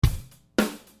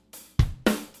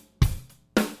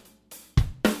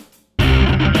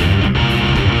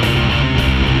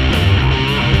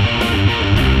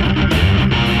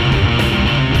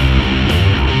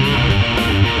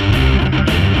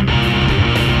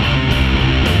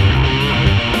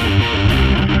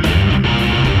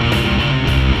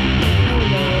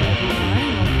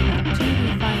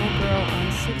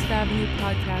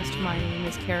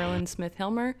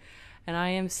Smith-Hilmer, and I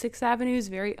am 6th Avenue's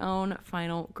very own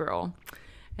final girl.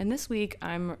 And this week,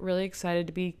 I'm really excited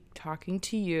to be talking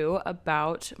to you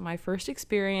about my first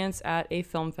experience at a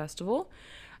film festival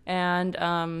and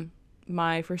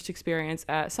my first experience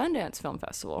at Sundance Film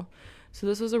Festival. So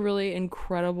this was a really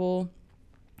incredible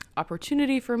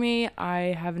opportunity for me.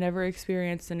 I have never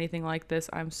experienced anything like this.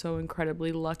 I'm so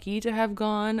incredibly lucky to have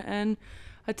gone and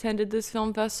attended this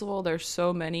film festival. There's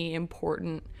so many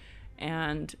important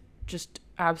and just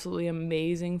absolutely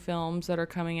amazing films that are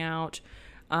coming out.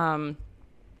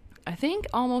 I think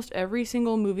almost every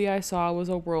single movie I saw was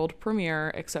a world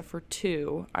premiere except for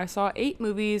 2. I saw 8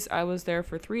 movies. I was there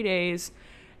for 3 days.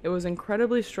 It was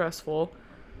incredibly stressful.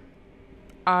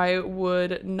 I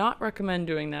would not recommend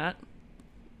doing that.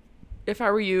 If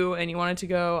I were you and you wanted to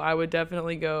go, I would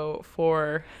definitely go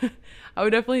for I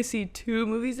would definitely see 2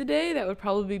 movies a day. That would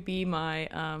probably be my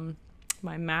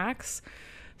my max.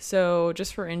 So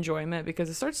just for enjoyment, because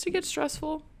it starts to get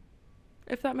stressful,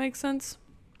 if that makes sense.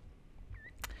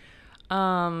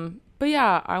 But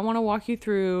yeah, I want to walk you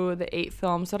through the 8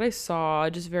 films that I saw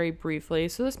just very briefly.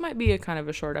 So this might be a kind of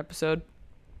a short episode,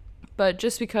 but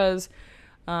just because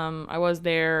I was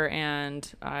there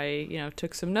and I,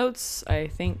 took some notes, I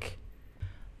think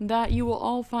that you will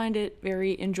all find it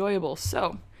very enjoyable.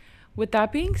 So with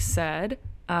that being said,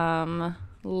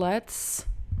 let's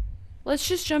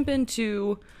just jump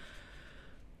into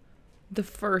the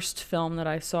first film that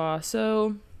I saw.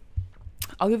 So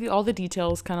I'll give you all the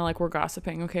details, kind of like we're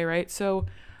gossiping, okay, right? So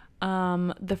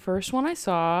the first one I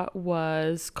saw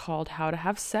was called How to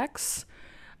Have Sex.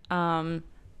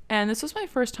 And this was my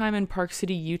first time in Park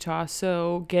City, Utah,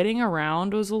 so getting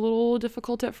around was a little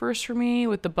difficult at first for me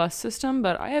with the bus system,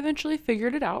 but I eventually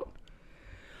figured it out.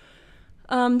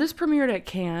 This premiered at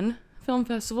Cannes Film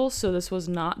Festival, so this was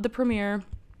not the premiere,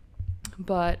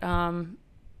 but an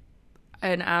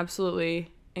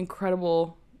absolutely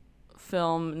incredible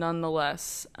film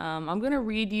nonetheless. I'm going to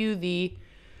read you the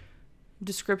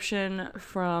description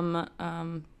from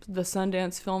the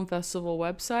Sundance Film Festival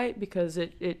website because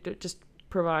it just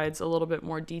provides a little bit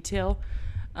more detail.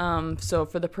 So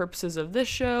for the purposes of this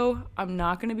show, I'm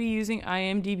not going to be using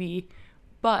IMDb,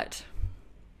 but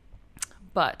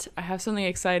I have something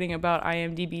exciting about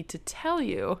IMDb to tell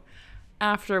you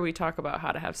after we talk about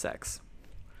How to Have Sex.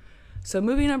 So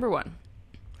movie number 1,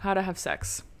 How to Have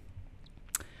Sex.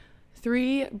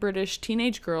 3 British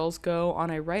teenage girls go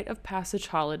on a rite of passage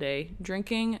holiday,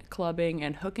 drinking, clubbing,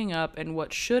 and hooking up in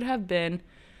what should have been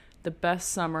the best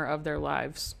summer of their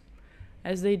lives.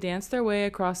 As they dance their way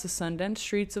across the Sundance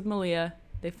streets of Malia,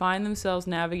 they find themselves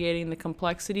navigating the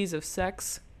complexities of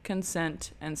sex,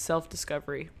 consent, and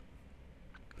self-discovery.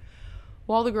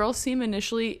 While the girls seem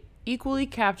initially equally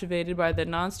captivated by the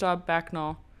non-stop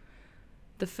bacchanal,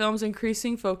 the film's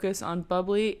increasing focus on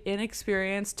bubbly,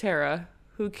 inexperienced Tara,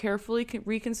 who carefully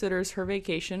reconsiders her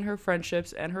vacation, her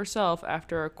friendships, and herself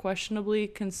after a questionably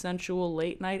consensual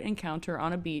late-night encounter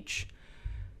on a beach,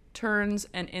 turns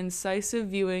an incisive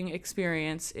viewing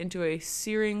experience into a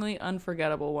searingly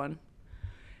unforgettable one.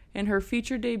 In her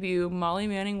feature debut, Molly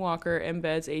Manning Walker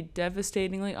embeds a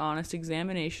devastatingly honest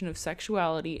examination of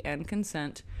sexuality and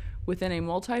consent within a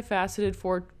multifaceted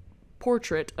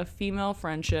portrait of female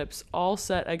friendships, all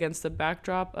set against the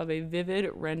backdrop of a vivid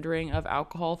rendering of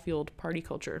alcohol-fueled party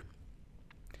culture.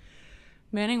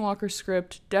 Manning Walker's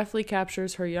script deftly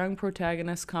captures her young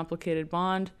protagonist's complicated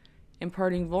bond,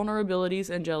 imparting vulnerabilities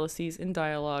and jealousies in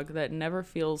dialogue that never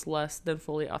feels less than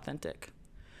fully authentic.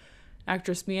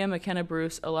 Actress Mia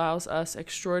McKenna-Bruce allows us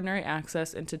extraordinary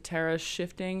access into Tara's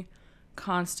shifting,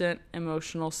 constant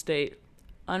emotional state,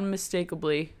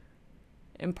 unmistakably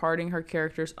imparting her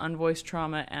character's unvoiced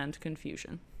trauma and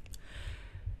confusion.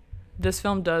 This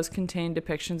film does contain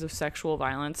depictions of sexual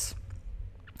violence,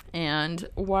 and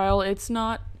while it's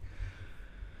not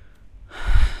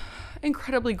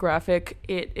incredibly graphic,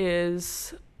 it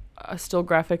is still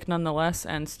graphic nonetheless,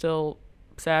 and still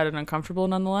sad and uncomfortable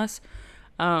nonetheless.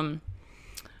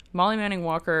 Molly Manning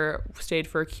Walker stayed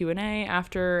for a Q&A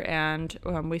after, and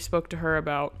we spoke to her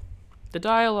about the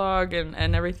dialogue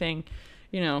and everything.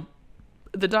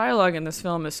 The dialogue in this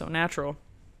film is so natural.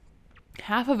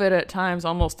 Half of it at times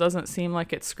almost doesn't seem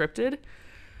like it's scripted,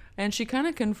 and she kind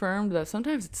of confirmed that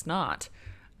sometimes it's not.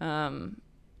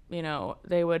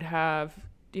 They would have,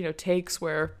 takes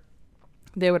where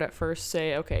they would at first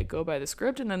say, okay, go by the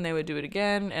script, and then they would do it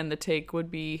again, and the take would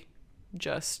be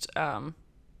just, them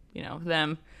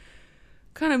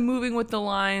kind of moving with the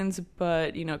lines,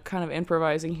 but, kind of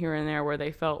improvising here and there where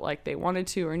they felt like they wanted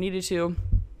to or needed to.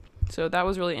 So that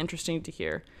was really interesting to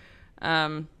hear.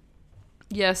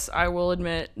 Yes, I will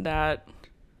admit that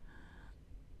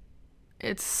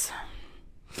it's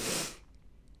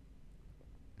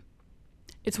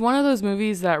one of those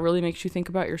movies that really makes you think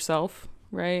about yourself,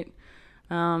 right?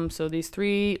 So these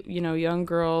three, young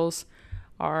girls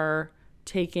are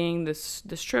taking this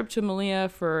trip to Malia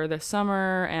for the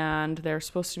summer, and they're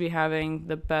supposed to be having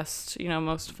the best,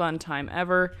 most fun time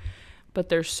ever. But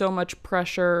there's so much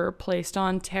pressure placed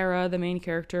on Tara, the main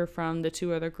character, from the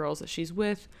two other girls that she's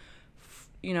with,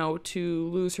 to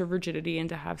lose her virginity and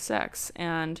to have sex.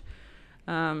 And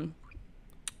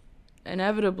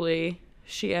inevitably,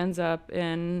 she ends up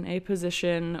in a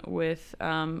position with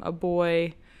a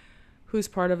boy who's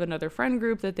part of another friend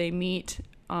group that they meet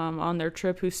on their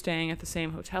trip, who's staying at the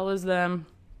same hotel as them.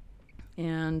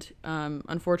 And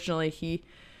unfortunately, he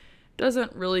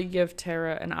doesn't really give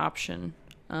Tara an option.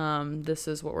 This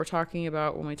is what we're talking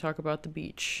about when we talk about the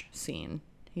beach scene.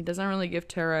 He doesn't really give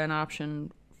Tara an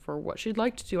option for what she'd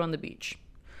like to do on the beach.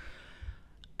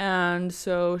 And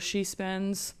so she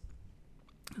spends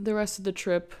the rest of the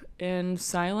trip in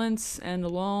silence and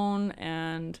alone,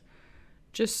 and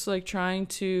just like trying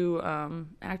to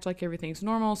act like everything's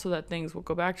normal so that things will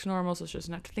go back to normal, so she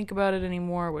doesn't have to think about it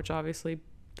anymore, which obviously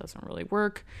doesn't really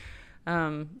work.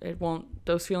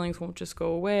 Those feelings won't just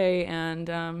go away.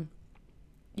 And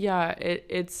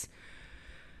it's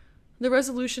the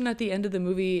resolution at the end of the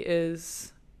movie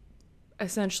is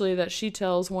essentially that she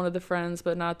tells one of the friends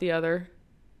but not the other,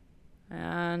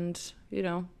 and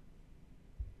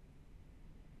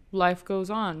life goes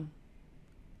on.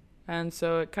 And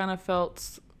so it kind of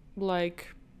felt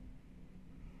like,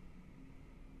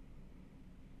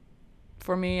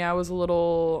 for me, I was a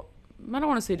little, I don't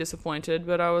want to say disappointed,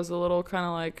 but I was a little kind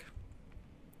of like,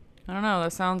 I don't know,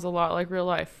 that sounds a lot like real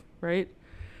life, right?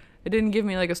 It didn't give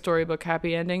me like a storybook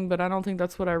happy ending, but I don't think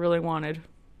that's what I really wanted.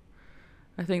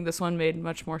 I think this one made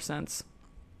much more sense.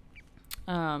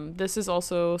 This is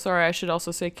also, sorry, I should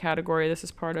also say category. This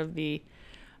is part of the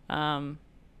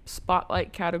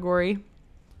spotlight category.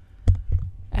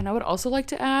 And I would also like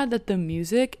to add that the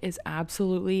music is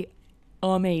absolutely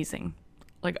amazing.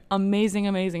 Like amazing,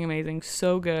 amazing, amazing.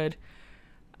 So good.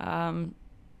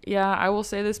 I will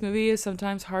say this movie is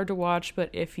sometimes hard to watch, but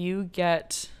if you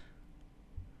get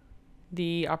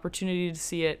the opportunity to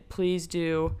see it, please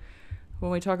do. When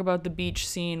we talk about the beach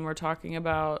scene, we're talking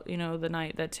about, the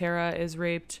night that Tara is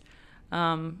raped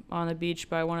on the beach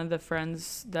by one of the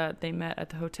friends that they met at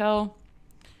the hotel.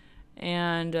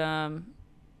 And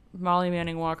Molly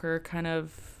Manning Walker kind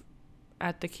of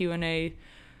at the Q&A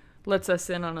lets us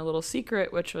in on a little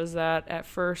secret, which was that at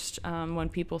first, when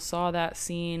people saw that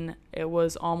scene, it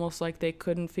was almost like they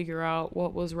couldn't figure out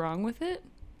what was wrong with it.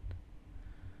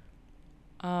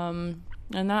 And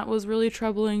that was really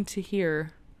troubling to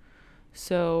hear.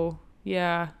 So,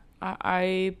 yeah,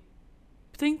 I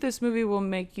think this movie will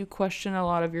make you question a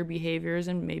lot of your behaviors,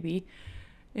 and maybe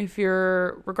if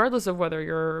you're, regardless of whether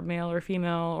you're male or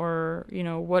female or,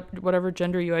 whatever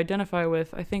gender you identify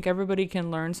with, I think everybody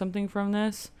can learn something from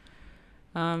this.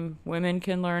 Women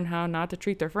can learn how not to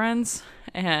treat their friends,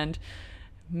 and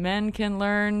men can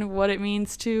learn what it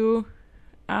means to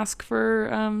ask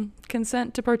for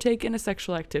consent to partake in a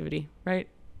sexual activity, right?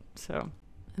 So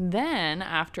then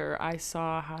after I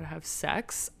saw How to Have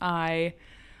Sex, this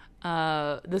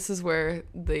is where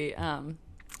the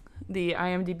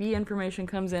IMDb information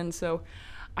comes in. So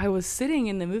I was sitting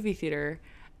in the movie theater,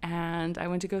 and I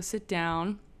went to go sit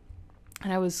down,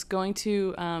 and I was going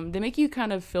to, they make you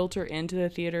kind of filter into the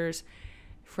theaters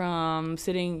from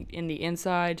sitting in the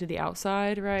inside to the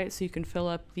outside, right? So you can fill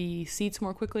up the seats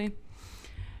more quickly.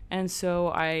 And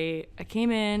so I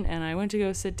came in, and I went to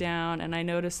go sit down, and I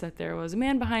noticed that there was a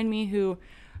man behind me who,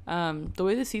 the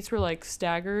way the seats were like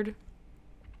staggered,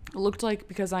 it looked like,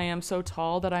 because I am so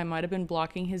tall, that I might have been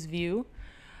blocking his view.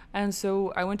 And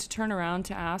so I went to turn around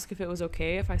to ask if it was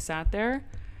okay if I sat there.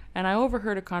 And I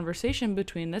overheard a conversation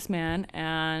between this man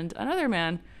and another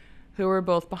man who were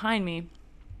both behind me.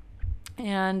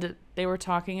 And they were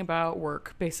talking about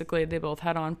work. Basically, they both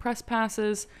had on press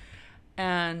passes.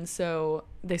 And so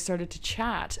they started to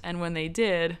chat. And when they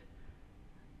did,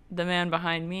 the man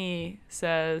behind me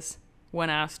says, when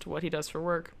asked what he does for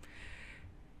work,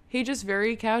 he just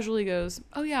very casually goes,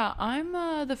 "Oh yeah, I'm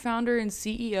the founder and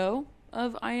CEO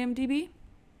of IMDb."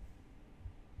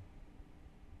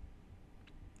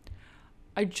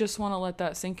 I just want to let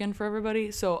that sink in for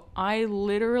everybody. So I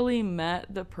literally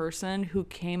met the person who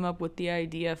came up with the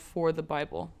idea for the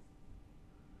Bible.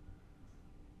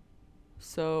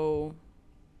 So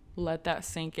let that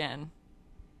sink in.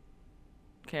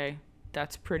 Okay,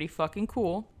 that's pretty fucking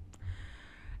cool.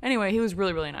 Anyway, he was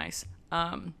really, really nice.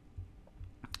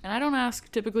 And I don't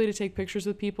ask typically to take pictures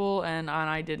with people, and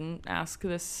I didn't ask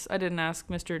this. I didn't ask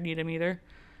Mr. Needham either,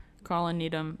 Colin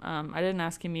Needham. I didn't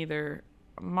ask him either.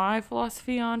 My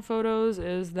philosophy on photos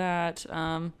is that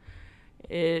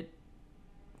it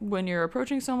when you're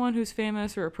approaching someone who's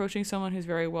famous or approaching someone who's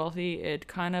very wealthy, it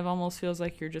kind of almost feels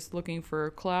like you're just looking for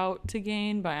clout to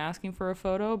gain by asking for a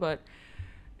photo, but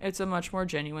it's a much more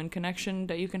genuine connection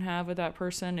that you can have with that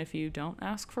person if you don't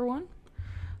ask for one.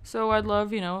 So I'd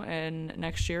love, and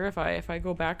next year if I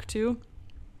go back to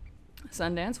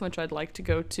Sundance, which I'd like to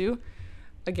go to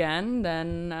again,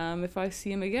 then if I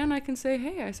see him again, I can say,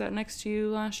 hey, I sat next to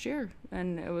you last year,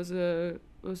 and it was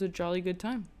a jolly good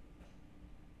time.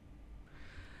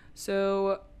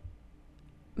 So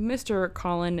Mr.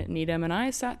 Colin Needham and I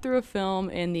sat through a film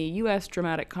in the U.S.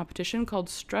 dramatic competition called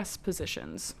Stress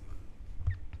Positions.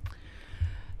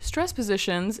 Stress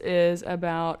Positions is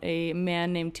about a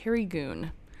man named Terry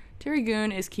Goon. Terry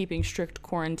Goon is keeping strict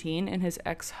quarantine in his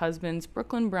ex-husband's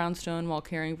Brooklyn brownstone while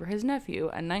caring for his nephew,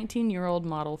 a 19-year-old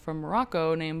model from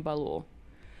Morocco named Balul,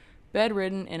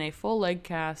 bedridden in a full leg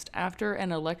cast after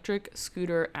an electric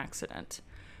scooter accident.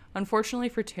 Unfortunately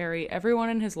for Terry, everyone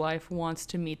in his life wants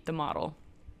to meet the model.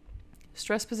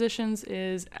 Stress Positions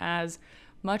is as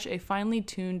much a finely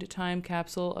tuned time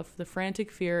capsule of the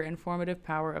frantic fear and formative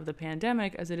power of the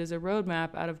pandemic as it is a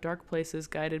roadmap out of dark places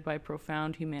guided by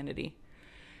profound humanity.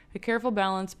 A careful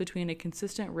balance between a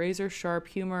consistent razor-sharp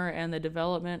humor and the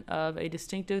development of a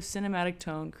distinctive cinematic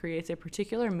tone creates a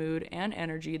particular mood and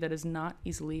energy that is not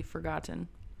easily forgotten.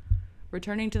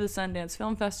 Returning to the Sundance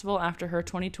Film Festival after her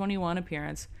 2021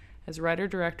 appearance as writer,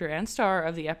 director, and star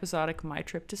of the episodic My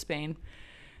Trip to Spain,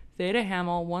 Theda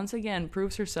Hamill once again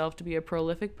proves herself to be a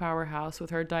prolific powerhouse with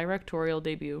her directorial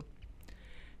debut.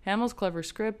 Hamill's clever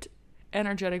script,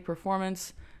 energetic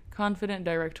performance, confident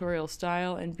directorial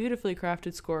style, and beautifully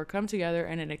crafted score come together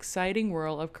in an exciting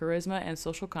whirl of charisma and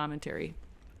social commentary.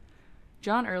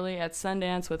 John Early at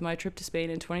Sundance with My Trip to Spain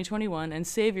in 2021 and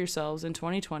Save Yourselves in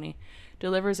 2020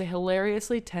 delivers a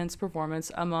hilariously tense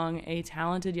performance among a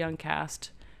talented young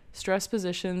cast. Stress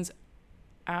Positions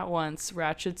at once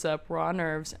ratchets up raw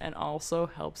nerves and also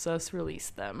helps us release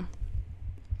them.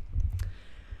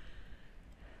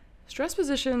 Stress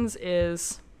Positions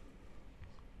is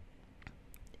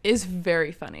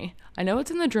very funny. I know it's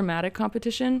in the dramatic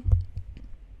competition,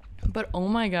 but oh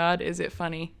my god, is it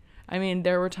funny. I mean,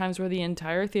 there were times where the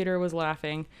entire theater was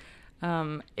laughing.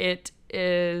 It's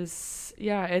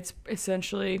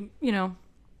essentially,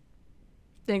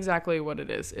 exactly what it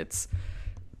is.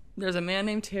 There's a man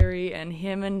named Terry, and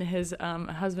him and his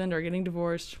husband are getting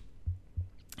divorced.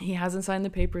 He hasn't signed the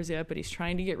papers yet, but he's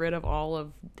trying to get rid of all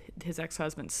of his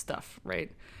ex-husband's stuff,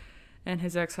 right? And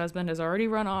his ex-husband has already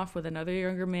run off with another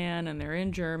younger man, and they're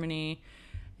in Germany.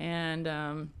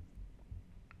 And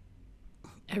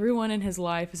everyone in his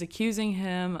life is accusing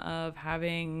him of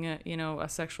having, a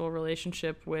sexual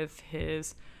relationship with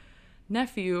his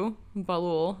nephew,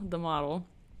 Balul, the model,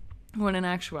 when in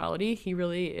actuality, he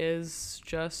really is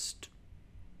just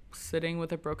sitting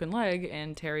with a broken leg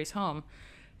in Terry's home,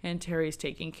 and Terry's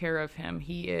taking care of him.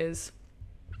 He is,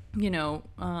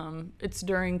 it's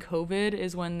during COVID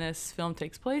is when this film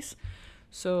takes place,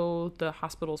 so the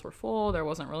hospitals were full. There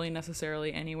wasn't really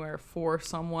necessarily anywhere for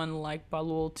someone like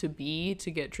Balul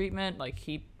to get treatment. Like,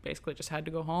 he basically just had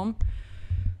to go home.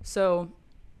 So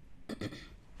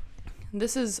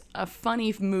this is a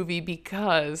funny movie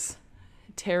because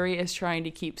Terry is trying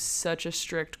to keep such a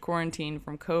strict quarantine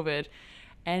from COVID,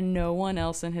 and no one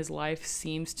else in his life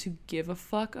seems to give a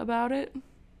fuck about it.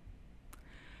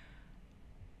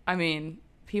 I mean,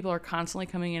 people are constantly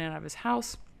coming in and out of his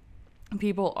house.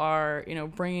 People are,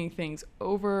 bringing things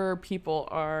over. People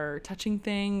are touching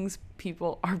things.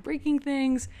 People are breaking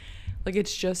things. Like,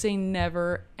 it's just a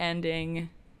never-ending,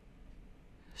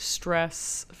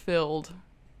 stress-filled,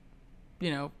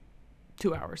 2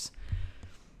 hours.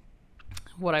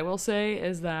 What I will say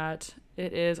is that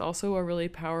it is also a really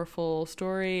powerful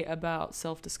story about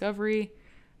self-discovery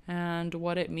and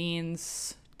what it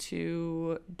means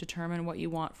to determine what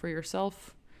you want for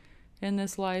yourself in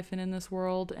this life and in this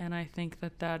world. And I think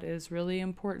that is really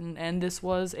important. And this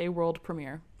was a world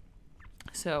premiere.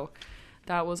 So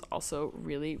that was also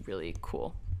really, really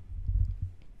cool.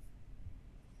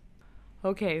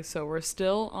 Okay, so we're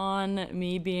still on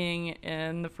me being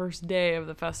in the first day of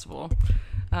the festival.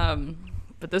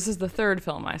 But this is the third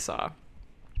film I saw.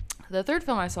 The third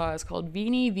film I saw is called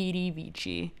Vini Vidi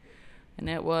Vici, and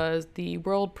it was the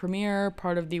world premiere,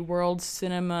 part of the World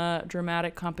Cinema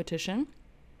Dramatic Competition.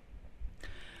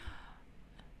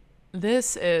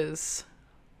 This is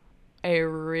a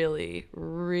really,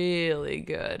 really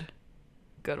good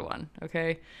good one,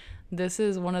 okay? This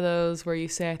is one of those where you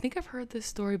say, I think I've heard this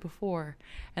story before.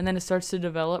 And then it starts to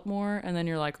develop more, and then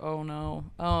you're like, oh no,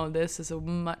 oh, this is a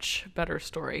much better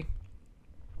story.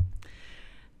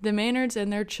 The Maynards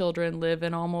and their children live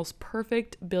an almost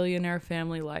perfect billionaire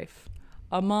family life.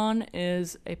 Amon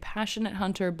is a passionate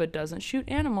hunter but doesn't shoot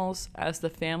animals, as the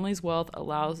family's wealth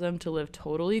allows them to live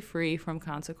totally free from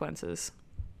consequences.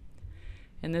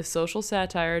 In this social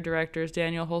satire, directors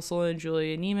Daniel Husel and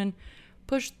Julia Neiman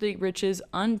pushed the rich's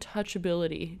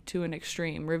untouchability to an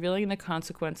extreme, revealing the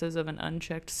consequences of an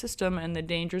unchecked system and the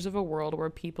dangers of a world where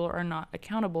people are not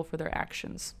accountable for their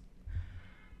actions.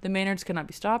 The Maynards cannot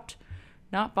be stopped,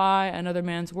 not by another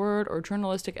man's word or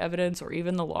journalistic evidence or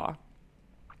even the law.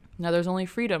 Now there's only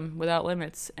freedom without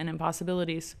limits and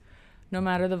impossibilities, no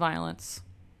matter the violence.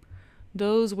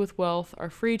 Those with wealth are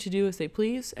free to do as they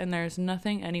please, and there's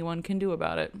nothing anyone can do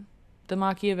about it. The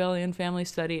Machiavellian family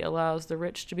study allows the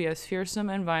rich to be as fearsome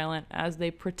and violent as they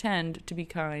pretend to be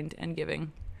kind and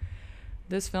giving.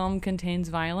 This film contains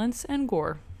violence and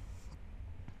gore.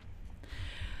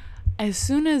 As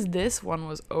soon as this one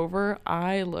was over,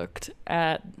 I looked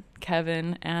at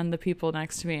Kevin and the people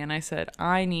next to me and I said,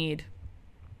 I need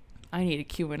a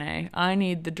Q&A. I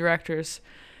need the directors,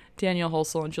 Daniel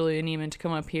Husel and Julia Neiman, to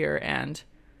come up here and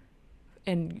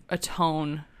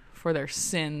atone for their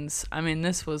sins. I mean,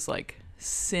 this was like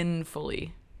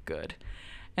sinfully good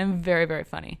and very, very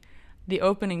funny. The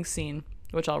opening scene,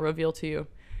 which I'll reveal to you,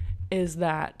 is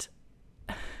that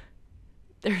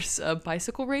there's a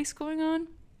bicycle race going on.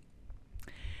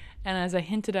 And as I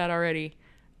hinted at already,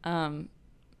 in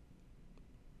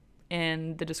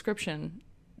the description,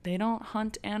 they don't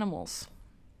hunt animals.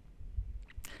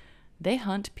 They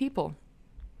hunt people.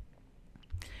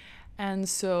 And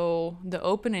so the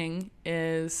opening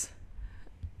is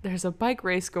there's a bike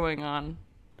race going on.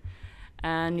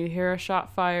 And you hear a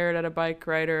shot fired at a bike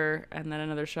rider, and then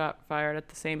another shot fired at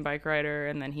the same bike rider,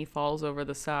 and then he falls over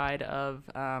the side of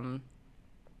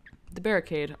the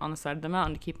barricade on the side of the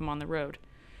mountain to keep him on the road.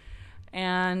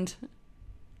 And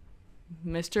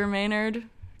Mr. Maynard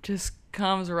just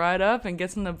comes right up and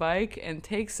gets on the bike and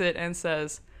takes it and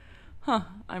says,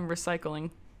 I'm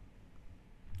recycling.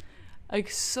 Like,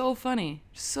 so funny.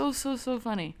 So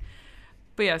funny.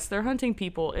 But yes, they're hunting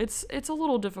people. It's a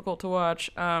little difficult to watch.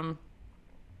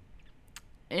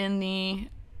 In the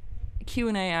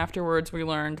Q&A afterwards, we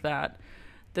learned that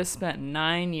this spent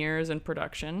 9 years in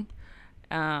production.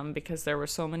 Because there were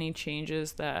so many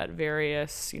changes that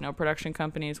various, production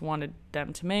companies wanted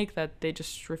them to make that they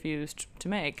just refused to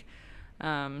make.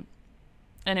 And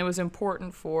it was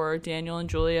important for Daniel and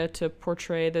Julia to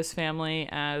portray this family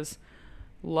as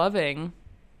loving,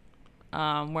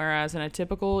 whereas in a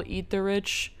typical Eat the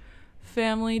Rich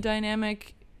family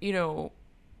dynamic,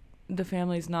 the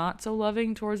family's not so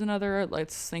loving towards another.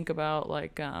 Let's think about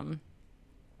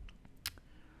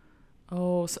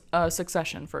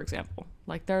Succession, for example.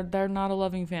 Like, they're not a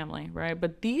loving family, right?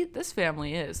 But this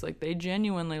family is. Like, they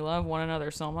genuinely love one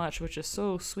another so much, which is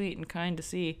so sweet and kind to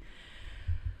see.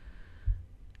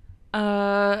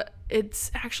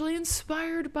 It's actually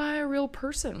inspired by a real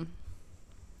person.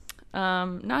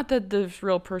 Not that the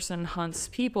real person hunts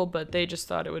people, but they just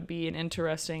thought it would be an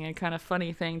interesting and kind of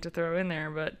funny thing to throw in there.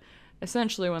 But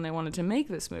essentially, when they wanted to make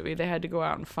this movie, they had to go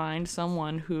out and find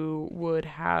someone who would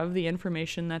have the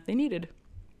information that they needed.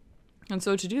 And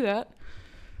so to do that,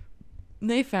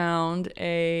 they found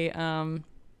a,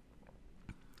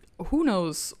 who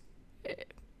knows,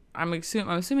 I'm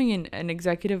assuming an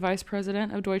executive vice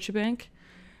president of Deutsche Bank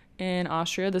in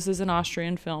Austria. This is an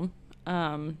Austrian film,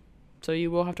 so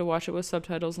you will have to watch it with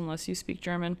subtitles unless you speak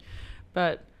German.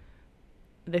 But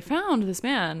they found this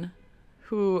man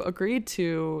who agreed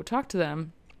to talk to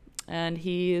them, and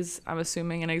he is, I'm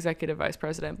assuming, an executive vice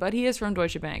president, but he is from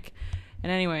Deutsche Bank.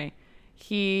 And anyway,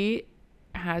 he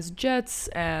has jets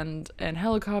and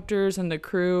helicopters, and the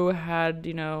crew had,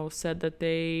 said that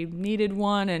they needed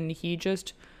one, and he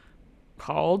just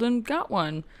called and got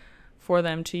one for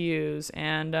them to use.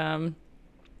 And,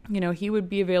 he would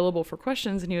be available for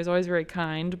questions, and he was always very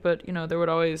kind, but, he would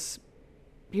always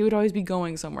be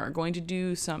going somewhere, going to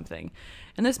do something.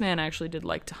 And this man actually did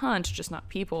like to hunt, just not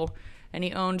people. And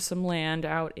he owned some land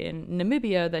out in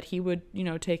Namibia that he would,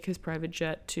 take his private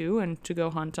jet to and to go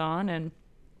hunt on, and,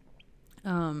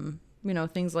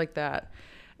 things like that.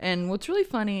 And what's really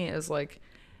funny is,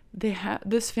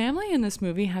 this family in this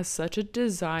movie has such a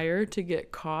desire to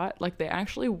get caught. Like, they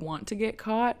actually want to get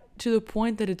caught to the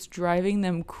point that it's driving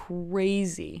them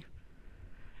crazy.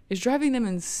 It's driving them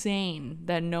insane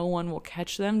that no one will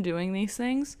catch them doing these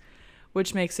things,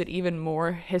 which makes it even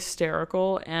more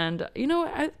hysterical. And,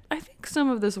 I think some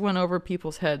of this went over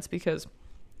people's heads because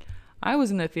I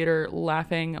was in the theater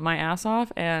laughing my ass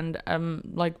off, and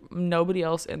like nobody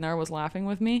else in there was laughing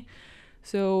with me.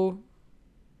 So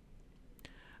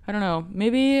I don't know.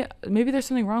 Maybe there's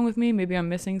something wrong with me. Maybe I'm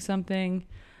missing something.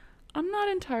 I'm not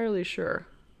entirely sure.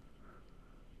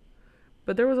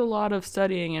 But there was a lot of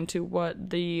studying into what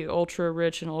the ultra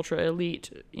rich and ultra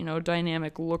elite,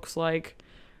 dynamic looks like.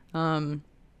 One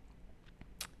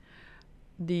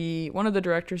of the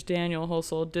directors, Daniel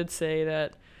Husel, did say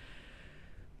that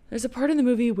there's a part in the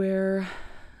movie where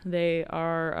they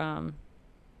are,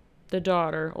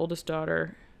 the oldest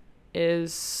daughter,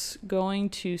 is going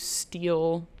to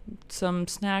steal some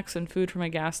snacks and food from a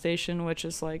gas station, which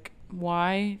is like,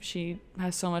 why? She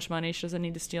has so much money, she doesn't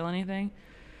need to steal anything.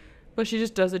 But she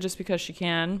just does it just because she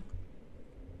can.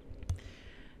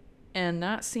 And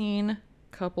that scene,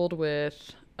 coupled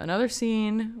with another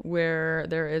scene where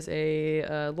there is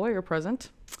a lawyer present.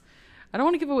 I don't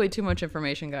want to give away too much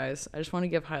information, guys. I just want to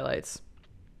give highlights.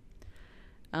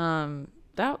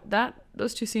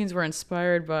 Those two scenes were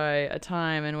inspired by a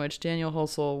time in which Daniel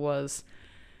Husel was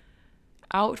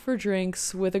out for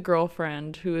drinks with a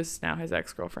girlfriend who is now his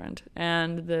ex-girlfriend.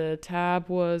 And the tab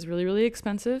was really, really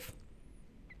expensive.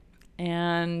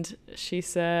 And she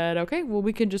said, okay, well,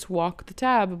 we can just walk the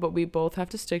tab, but we both have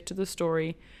to stick to the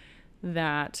story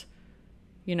that,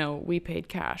 we paid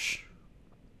cash.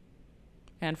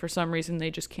 And for some reason, they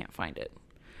just can't find it.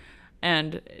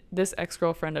 And this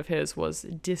ex-girlfriend of his was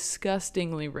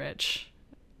disgustingly rich,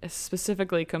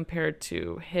 specifically compared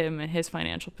to him and his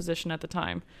financial position at the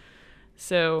time.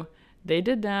 So they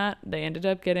did that. They ended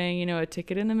up getting, a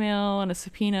ticket in the mail and a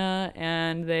subpoena,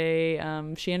 and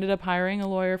she ended up hiring a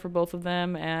lawyer for both of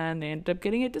them, and they ended up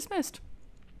getting it dismissed.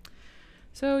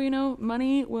 So,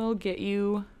 money will get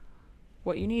you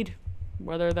what you need,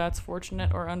 whether that's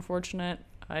fortunate or unfortunate.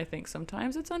 I think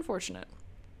sometimes it's unfortunate.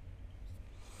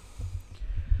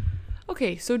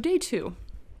 Okay, so day two.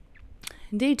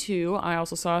 Day two, I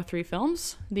also saw 3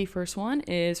 films. The first one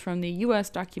is from the U.S.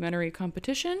 documentary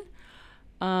competition.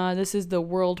 This is the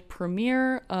world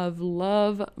premiere of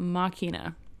Love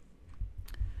Machina.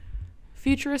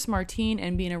 Futurist Martine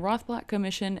and Bina Rothblatt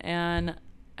commission an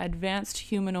advanced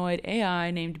humanoid AI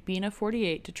named Bina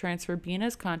 48 to transfer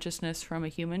Bina's consciousness from a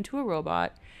human to a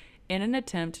robot in an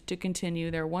attempt to continue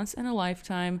their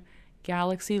once-in-a-lifetime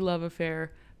galaxy love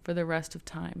affair for the rest of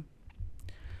time.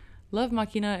 Love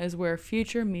Machina is where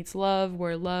future meets love,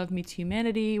 where love meets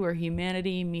humanity, where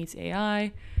humanity meets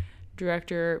AI.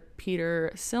 Director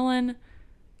Peter Sillon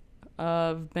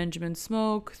of Benjamin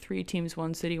Smoke, 3 Teams,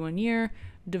 1 City, 1 Year,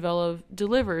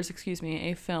 delivers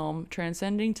a film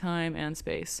transcending time and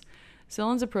space.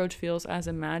 Sillon's approach feels as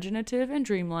imaginative and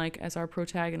dreamlike as our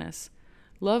protagonists.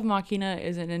 Love Machina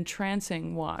is an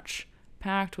entrancing watch,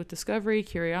 packed with discovery,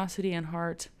 curiosity, and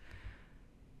heart.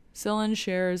 Sillon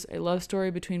shares a love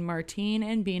story between Martine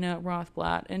and Bina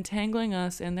Rothblatt, entangling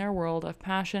us in their world of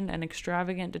passion and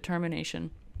extravagant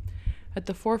determination. At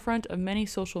the forefront of many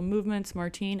social movements,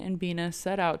 Martine and Bina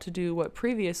set out to do what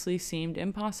previously seemed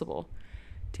impossible,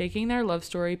 taking their love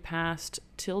story past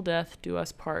till death do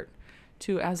us part,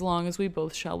 to as long as we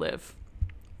both shall live.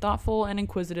 Thoughtful and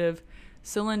inquisitive,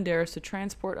 Sillon dares to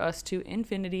transport us to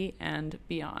infinity and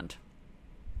beyond.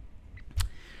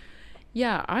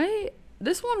 Yeah,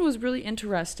 this one was really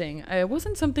interesting. It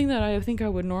wasn't something that I think I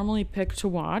would normally pick to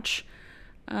watch.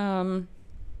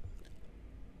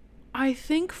 I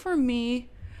think for me,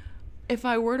 if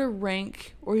I were to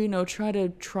rank or, try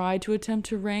to attempt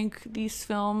to rank these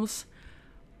films,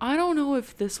 I don't know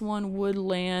if this one would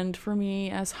land for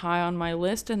me as high on my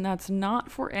list, and that's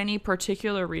not for any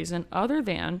particular reason other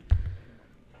than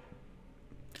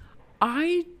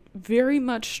I very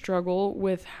much struggle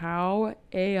with how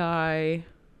AI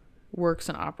works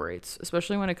and operates,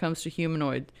 especially when it comes to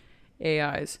humanoid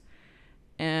AIs.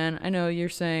 And I know you're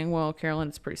saying, well, Carolyn,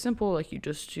 it's pretty simple. Like, you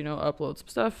just, upload some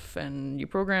stuff and you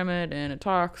program it and it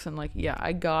talks. And, yeah,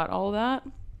 I got all that.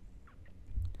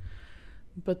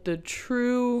 But the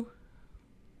true,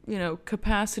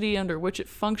 capacity under which it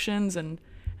functions and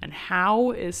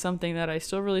how is something that I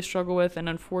still really struggle with. And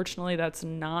unfortunately, that's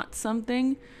not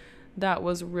something that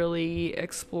was really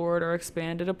explored or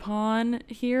expanded upon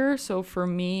here. So for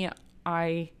me,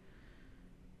 I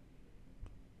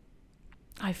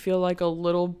feel like a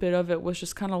little bit of it was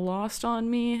just kind of lost on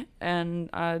me, and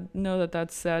I know that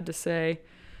that's sad to say,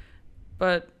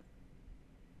 but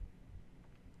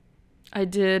I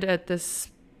did at this,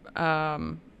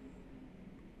 learn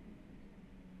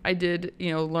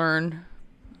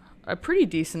a pretty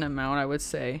decent amount, I would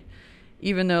say,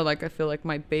 even though, I feel like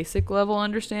my basic level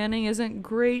understanding isn't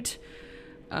great.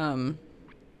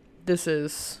 This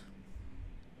is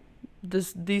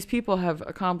these people have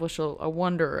accomplished a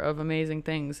wonder of amazing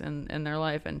things in their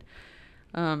life. And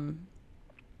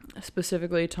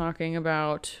specifically talking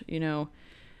about,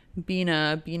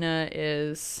 Bina. Bina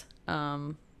is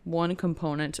one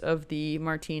component of the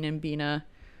Martine and Bina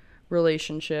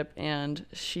relationship, and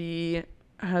she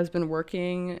has been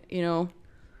working,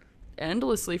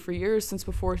 endlessly for years, since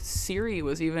before Siri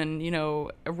was even,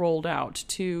 rolled out,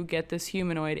 to get this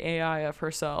humanoid AI of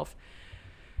herself.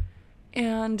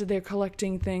 And they're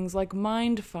collecting things like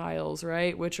mind files,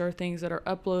 right? Which are things that are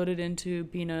uploaded into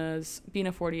Bina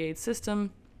 48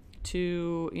 system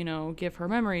to, give her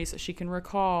memories that she can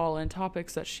recall and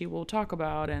topics that she will talk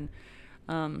about, and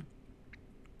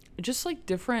just like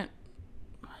different.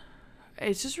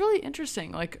 It's just really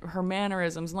interesting, like her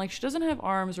mannerisms. And like, she doesn't have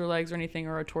arms or legs or anything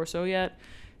or a torso yet.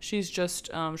 She's just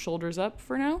shoulders up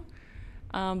for now.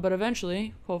 But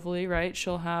eventually, hopefully, right,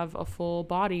 she'll have a full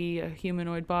body, a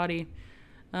humanoid body.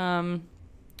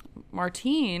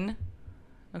 Martine,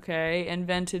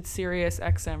 invented Sirius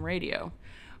XM radio,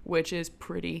 which is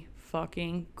pretty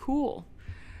fucking cool.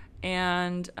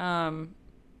 And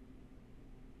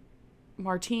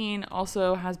Martine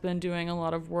also has been doing a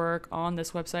lot of work on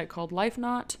this website called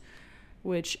LifeNaut,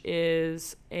 which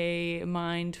is a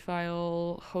mind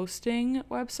file hosting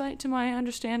website, to my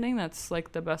understanding. That's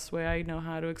like the best way I know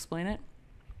how to explain it.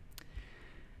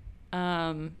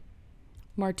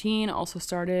 Martine also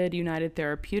started United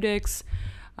Therapeutics,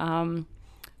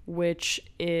 which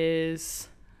is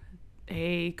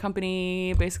a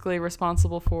company basically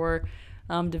responsible for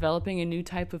developing a new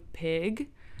type of pig,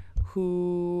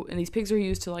 and these pigs are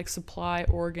used to like supply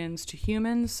organs to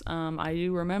humans. I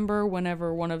do remember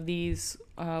whenever one of these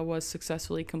was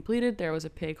successfully completed, there was a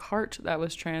pig heart that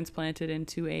was transplanted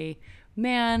into a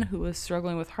man who was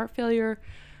struggling with heart failure.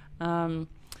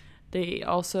 Martine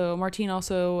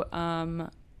also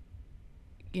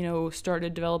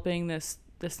started developing this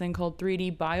thing called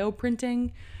 3D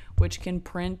bioprinting, which can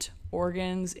print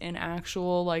organs in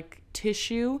actual like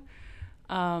tissue,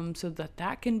 so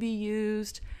that can be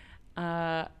used.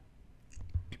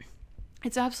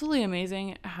 It's absolutely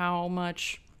amazing how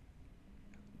much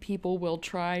people will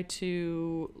try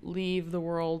to leave the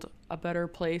world a better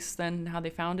place than how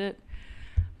they found it.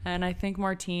 And I think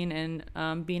Martine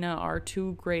and Bina are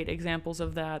two great examples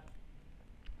of that.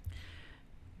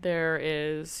 There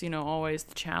is, always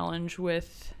the challenge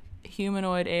with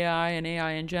humanoid AI and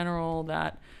AI in general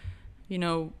that,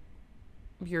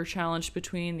 you're challenged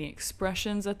between the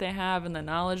expressions that they have and the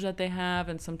knowledge that they have,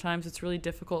 and sometimes it's really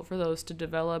difficult for those to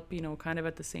develop, kind of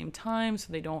at the same time,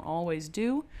 so they don't always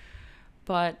do.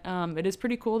 But it is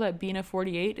pretty cool that Bina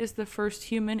 48 is the first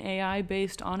human AI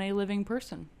based on a living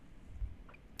person.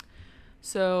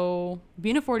 So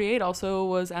Bina 48 also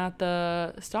was at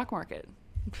the stock market,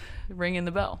 ringing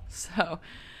the bell. So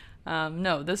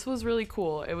no, this was really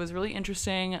cool. It was really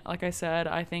interesting. Like I said,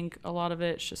 I think a lot of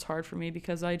it's just hard for me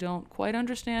because I don't quite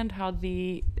understand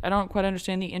the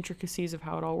intricacies of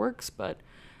how it all works. But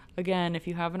again, if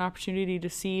you have an opportunity to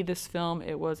see this film,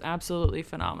 it was absolutely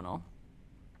phenomenal.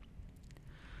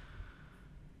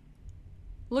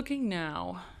 Looking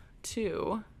now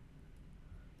to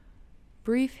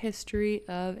Brief History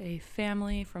of a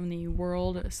Family from the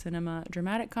World Cinema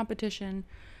Dramatic Competition.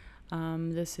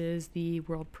 This is the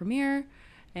world premiere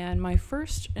and my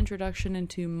first introduction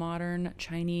into modern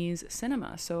Chinese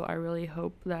cinema. So I really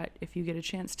hope that if you get a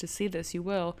chance to see this, you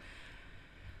will.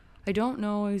 I don't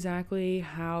know exactly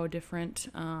how different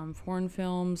foreign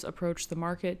films approach the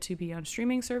market to be on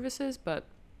streaming services, but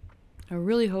I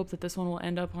really hope that this one will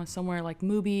end up on somewhere like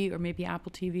Mubi or maybe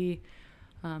Apple TV.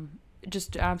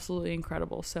 Just absolutely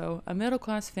incredible. So, a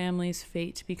middle-class family's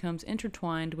fate becomes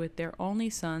intertwined with their only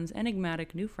son's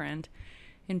enigmatic new friend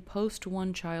in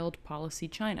post-one-child policy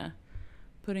China,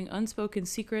 putting unspoken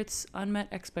secrets, unmet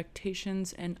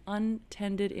expectations, and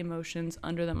untended emotions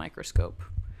under the microscope.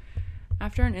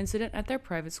 After an incident at their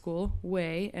private school,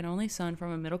 Wei, an only son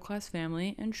from a middle-class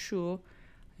family, and Shu,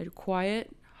 a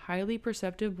quiet, highly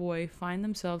perceptive boy, find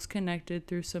themselves connected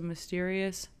through some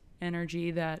mysterious energy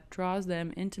that draws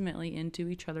them intimately into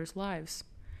each other's lives.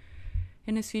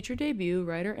 In his feature debut,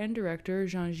 writer and director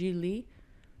Zhangji Li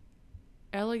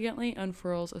elegantly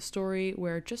unfurls a story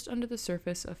where just under the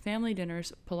surface of family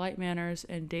dinners, polite manners,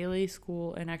 and daily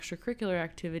school and extracurricular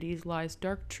activities lies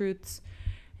dark truths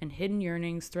and hidden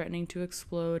yearnings threatening to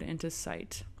explode into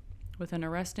sight. With an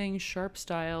arresting, sharp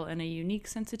style and a unique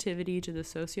sensitivity to the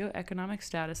socioeconomic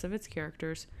status of its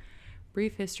characters,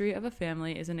 Brief History of a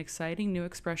Family is an exciting new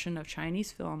expression of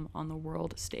Chinese film on the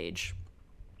world stage.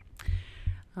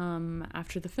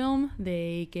 After the film,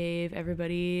 they gave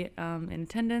everybody in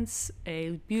attendance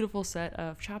a beautiful set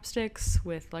of chopsticks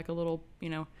with like a little,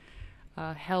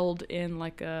 held in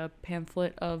like a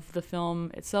pamphlet of the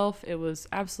film itself. It was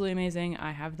absolutely amazing.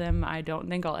 I have them. I don't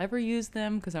think I'll ever use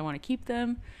them because I want to keep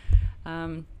them.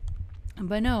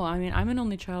 But no, I mean, I'm an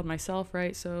only child myself,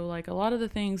 right? So like a lot of the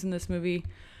things in this movie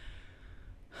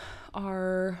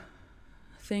are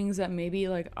things that maybe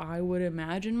like I would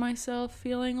imagine myself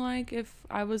feeling like if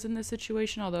I was in this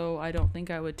situation, although I don't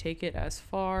think I would take it as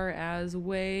far as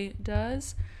Wei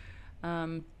does.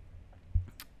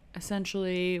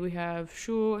 Essentially, we have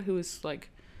Shu, who is like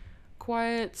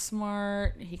quiet,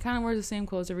 smart. He kind of wears the same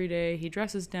clothes every day. He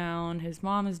dresses down. His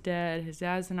mom is dead. His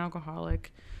dad's an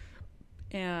alcoholic.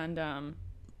 And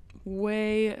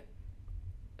Wei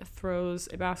throws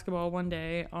a basketball one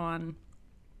day on,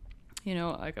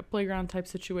 like a playground type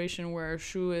situation where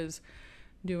Shu is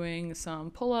doing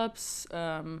some pull-ups,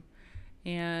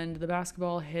 and the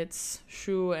basketball hits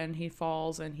Shu and he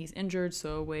falls and he's injured.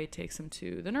 So Wei takes him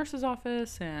to the nurse's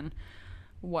office and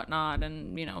whatnot,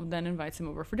 and then invites him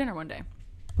over for dinner one day.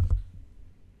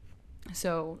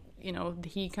 So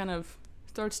he kind of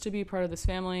starts to be part of this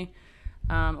family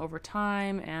over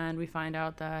time, and we find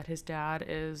out that his dad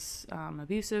is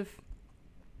abusive,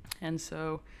 and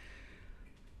so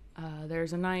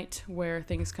there's a night where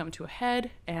things come to a head,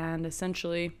 and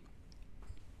essentially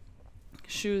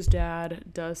Shu's dad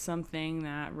does something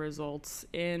that results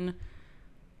in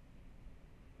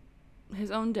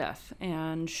his own death,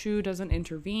 and Shu doesn't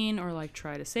intervene or like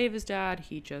try to save his dad.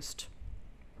 He just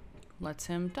lets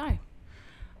him die.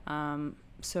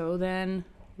 So then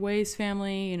Wei's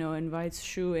family, invites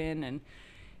Shu in, and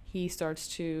he starts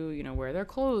to, wear their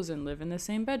clothes and live in the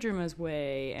same bedroom as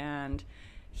Wei, and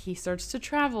he starts to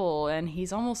travel, and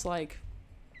he's almost like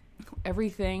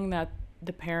everything that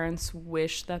the parents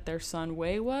wish that their son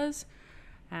Wei was.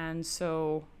 And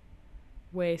so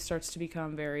Wei starts to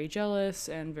become very jealous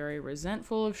and very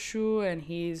resentful of Shu, and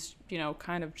he's,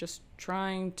 kind of just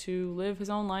trying to live his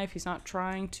own life. He's not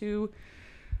trying to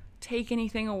take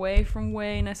anything away from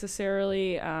Wei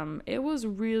necessarily. It was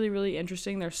really, really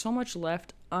interesting. There's so much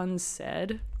left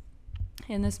unsaid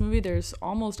in this movie. There's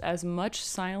almost as much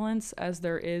silence as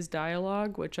there is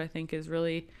dialogue, which I think is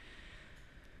really...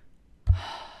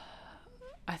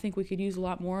 I think we could use a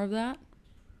lot more of that,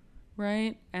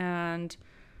 right? And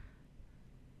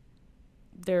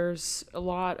there's a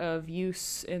lot of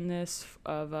use in this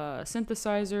of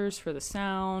synthesizers for the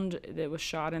sound. It was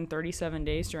shot in 37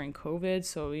 days during COVID,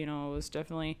 so, it was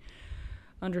definitely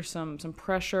under some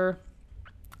pressure.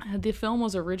 The film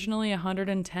was originally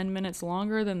 110 minutes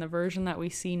longer than the version that we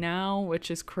see now,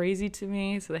 which is crazy to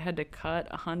me. So they had to cut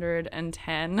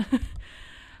 110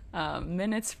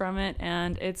 minutes from it,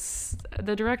 and it's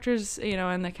the directors,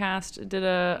 and the cast did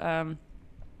a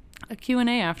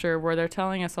Q&A after where they're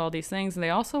telling us all these things, and they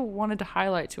also wanted to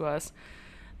highlight to us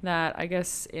that I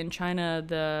guess in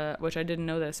China, which I didn't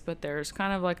know this, but there's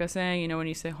kind of like a saying, when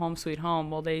you say home sweet home,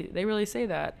 well, they really say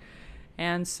that.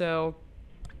 And so,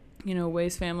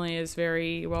 Wei's family is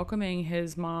very welcoming.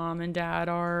 His mom and dad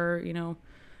are,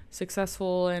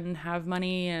 successful and have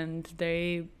money, and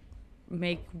they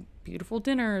make beautiful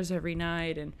dinners every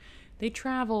night, and they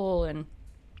travel, and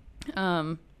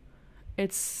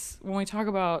it's when we talk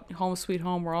about home sweet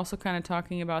home, we're also kind of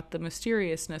talking about the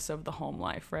mysteriousness of the home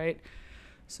life, right?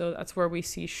 So that's where we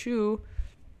see Shu.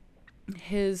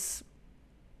 He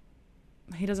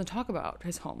doesn't talk about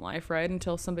his home life, right,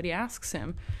 until somebody asks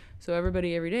him. So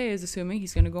everybody every day is assuming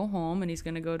he's going to go home, and he's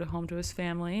going to go home to his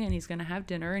family, and he's going to have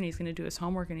dinner, and he's going to do his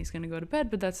homework, and he's going to go to bed.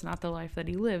 But that's not the life that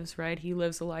he lives, right? He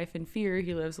lives a life in fear.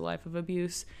 He lives a life of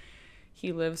abuse.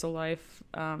 He lives a life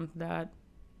that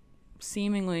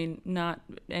seemingly not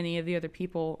any of the other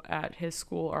people at his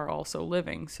school are also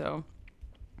living. So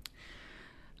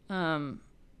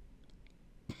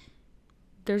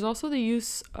there's also the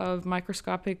use of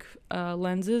microscopic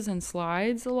lenses and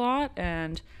slides a lot,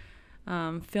 and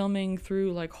filming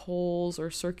through like holes or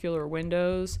circular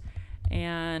windows,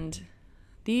 and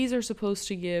these are supposed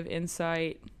to give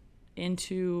insight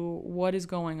into what is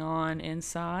going on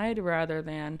inside rather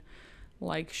than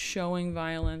like showing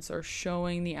violence or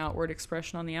showing the outward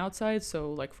expression on the outside.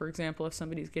 So like, for example, if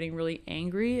somebody's getting really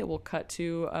angry, it will cut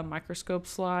to a microscope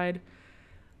slide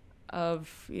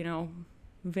of,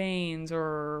 veins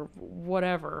or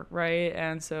whatever, right?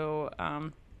 And so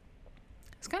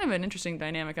it's kind of an interesting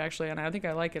dynamic, actually, and I think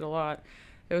I like it a lot.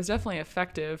 It was definitely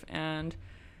effective, and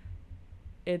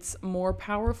it's more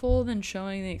powerful than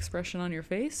showing the expression on your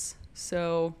face.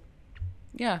 So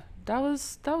yeah, that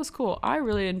was cool. I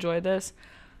really enjoyed this.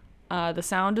 The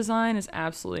sound design is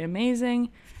absolutely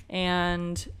amazing,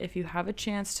 And if you have a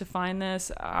chance to find this,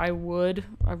 I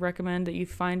recommend that you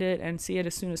find it and see it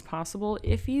as soon as possible.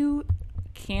 If you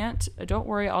can't, don't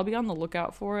worry, I'll be on the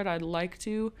lookout for it. I'd like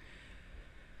to,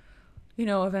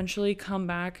 eventually come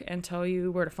back and tell you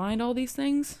where to find all these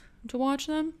things to watch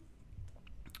them.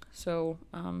 So,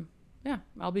 yeah,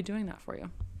 I'll be doing that for you.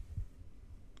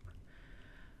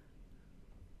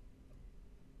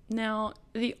 Now,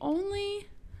 the only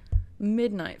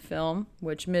midnight film,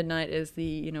 which midnight is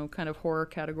the, kind of horror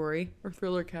category or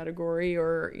thriller category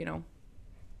or,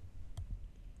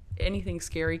 anything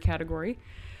scary category,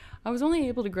 I was only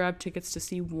able to grab tickets to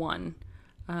see one.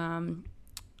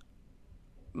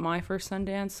 My first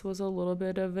Sundance was a little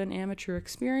bit of an amateur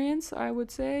experience, I would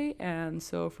say, and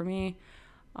so for me,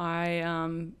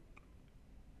 I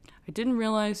didn't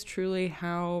realize truly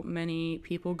how many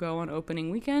people go on opening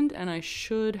weekend, and I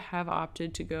should have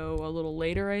opted to go a little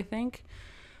later, I think.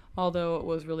 Although it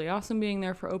was really awesome being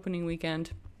there for opening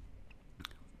weekend.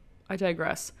 I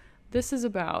digress. This is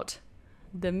about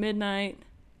the midnight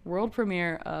world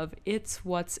premiere of It's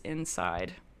What's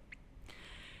Inside.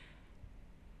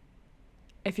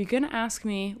 If you're going to ask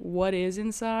me what is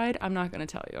inside, I'm not going to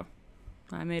tell you.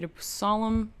 I made a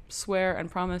solemn swear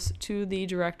and promise to the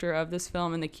director of this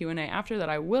film in the Q&A after that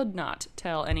I would not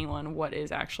tell anyone what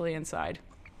is actually inside.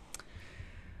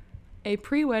 A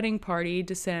pre-wedding party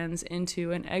descends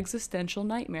into an existential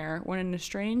nightmare when an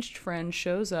estranged friend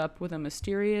shows up with a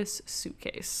mysterious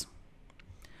suitcase.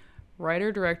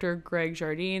 Writer-director Greg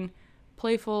Jardine,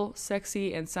 playful,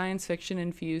 sexy, and science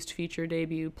fiction-infused feature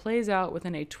debut plays out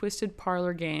within a twisted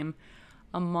parlor game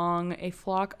among a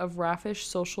flock of raffish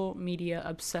social media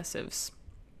obsessives.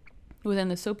 Within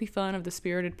the soapy fun of the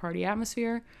spirited party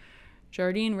atmosphere,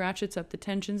 Jardine ratchets up the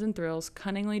tensions and thrills,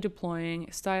 cunningly deploying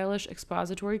stylish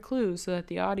expository clues so that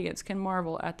the audience can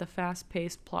marvel at the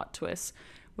fast-paced plot twists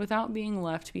without being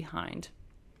left behind.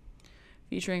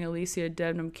 Featuring Alicia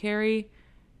Debnam-Carey,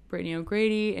 Brittany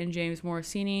O'Grady, and James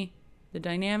Morosini, the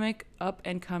dynamic,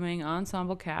 up-and-coming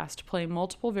ensemble cast play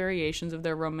multiple variations of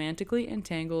their romantically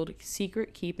entangled,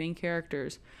 secret-keeping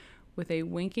characters with a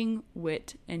winking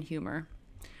wit and humor.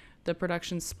 The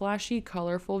production's splashy,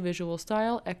 colorful visual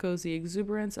style echoes the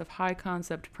exuberance of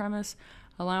high-concept premise,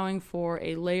 allowing for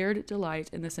a layered delight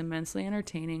in this immensely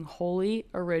entertaining, wholly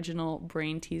original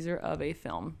brain teaser of a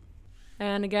film.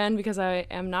 And again, because I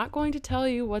am not going to tell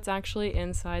you what's actually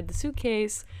inside the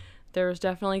suitcase, there's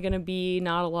definitely going to be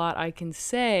not a lot I can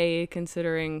say,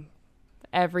 considering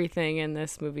everything in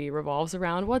this movie revolves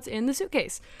around what's in the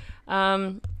suitcase.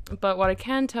 But what I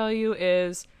can tell you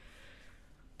is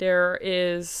there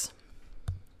is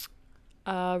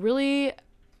a really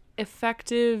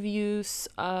effective use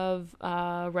of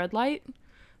red light.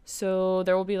 So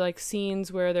there will be like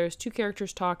scenes where there's two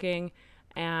characters talking,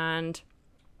 and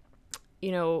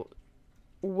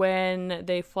when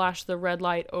they flash the red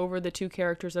light over the two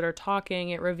characters that are talking,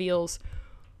 it reveals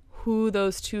who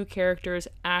those two characters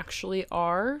actually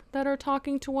are that are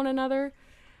talking to one another.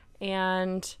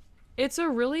 And it's a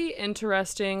really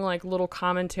interesting little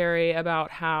commentary about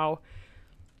how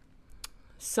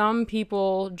some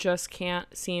people just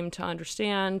can't seem to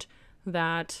understand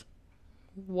that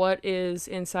what is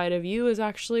inside of you is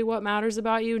actually what matters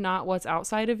about you, not what's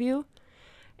outside of you.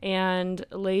 And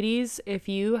ladies, if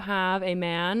you have a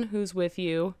man who's with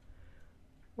you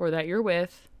or that you're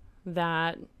with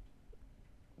that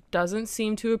doesn't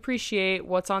seem to appreciate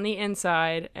what's on the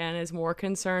inside and is more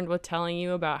concerned with telling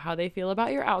you about how they feel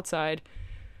about your outside,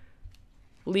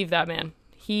 leave that man.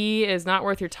 He is not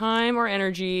worth your time or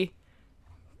energy.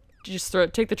 Just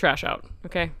take the trash out,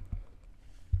 okay?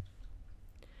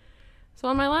 So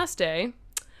on my last day,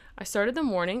 I started the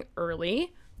morning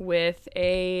early with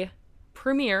a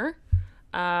premiere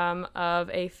of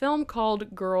a film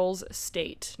called Girls'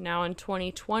 State. Now in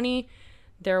 2020,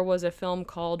 there was a film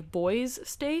called Boys'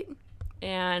 State,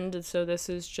 and so this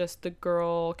is just the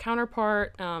girl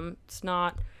counterpart. It's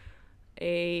not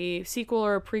a sequel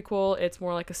or a prequel. It's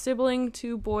more like a sibling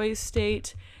to Boys'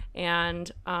 State,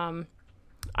 and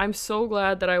I'm so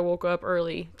glad that I woke up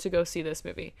early to go see this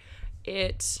movie.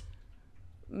 It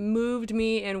moved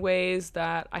me in ways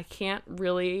that I can't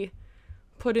really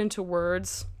put into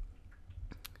words.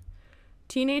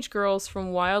 Teenage girls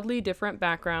from wildly different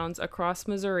backgrounds across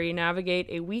Missouri navigate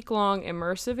a week-long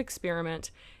immersive experiment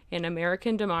in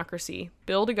American democracy,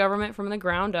 build a government from the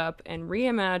ground up, and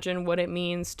reimagine what it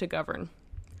means to govern.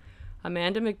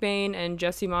 Amanda McBain and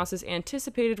Jesse Moss's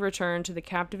anticipated return to the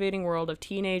captivating world of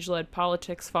teenage-led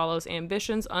politics follows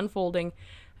ambitions unfolding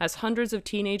as hundreds of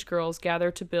teenage girls gather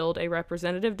to build a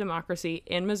representative democracy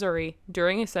in Missouri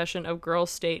during a session of Girls'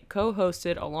 State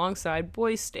co-hosted alongside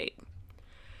Boys' State.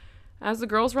 As the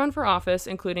girls run for office,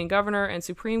 including governor and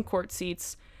Supreme Court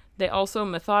seats, they also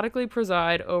methodically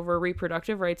preside over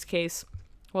reproductive rights case,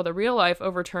 while the real-life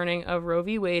overturning of Roe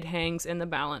v. Wade hangs in the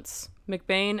balance.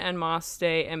 McBain and Moss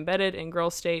stay embedded in Girl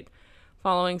State,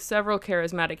 following several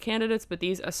charismatic candidates, but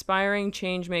these aspiring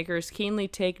changemakers keenly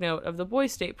take note of the Boy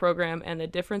State program and the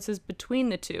differences between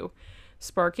the two,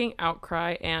 sparking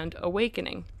outcry and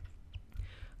awakening.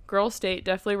 Girl State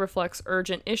definitely reflects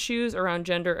urgent issues around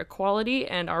gender equality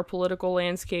and our political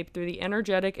landscape through the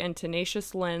energetic and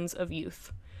tenacious lens of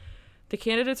youth. The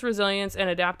candidates' resilience and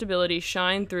adaptability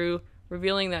shine through,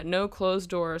 revealing that no closed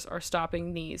doors are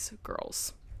stopping these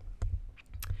girls.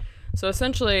 So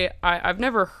essentially, I've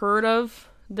never heard of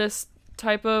this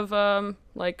type of, program,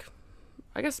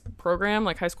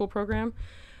 like high school program.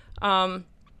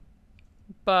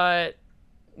 But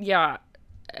yeah,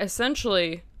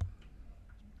 essentially,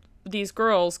 these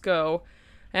girls go,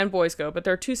 and boys go, but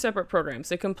they're two separate programs.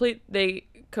 They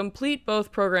complete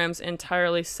both programs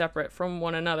entirely separate from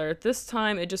one another. This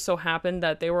time, it just so happened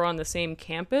that they were on the same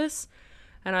campus,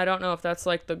 and I don't know if that's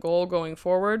like the goal going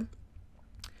forward.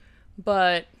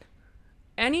 But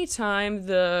anytime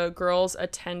the girls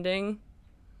attending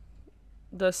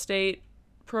the state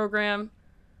program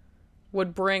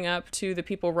would bring up to the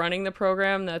people running the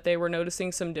program that they were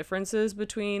noticing some differences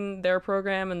between their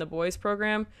program and the boys'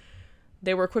 program,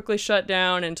 they were quickly shut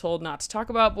down and told not to talk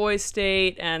about boys'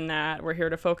 state and that we're here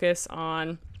to focus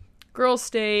on girls'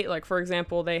 state. Like, for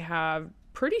example, they have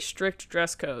pretty strict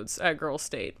dress codes at girls'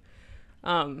 state.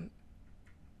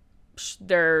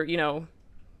 Their,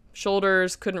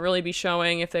 shoulders couldn't really be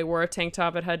showing. If they wore a tank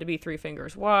top, it had to be 3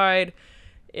 fingers wide.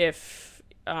 If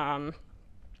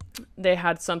they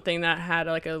had something that had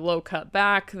like a low cut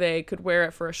back, they could wear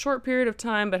it for a short period of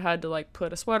time, but had to like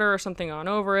put a sweater or something on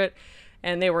over it.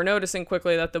 And they were noticing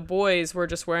quickly that the boys were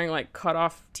just wearing like cut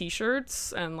off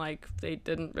t-shirts and like they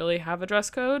didn't really have a dress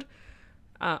code.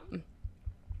 I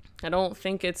don't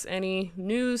think it's any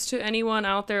news to anyone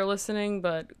out there listening,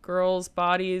 but girls'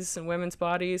 bodies and women's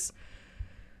bodies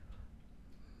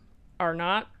are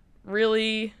not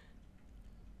really,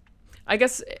 I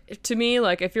guess, to me,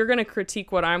 like, if you're going to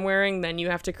critique what I'm wearing, then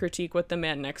you have to critique what the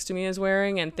man next to me is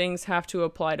wearing, and things have to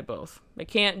apply to both. It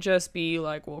can't just be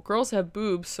like, well, girls have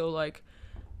boobs, so, like,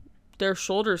 their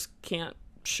shoulders can't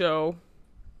show.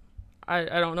 I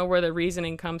don't know where the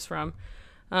reasoning comes from.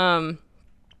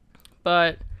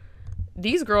 But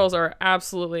these girls are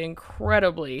absolutely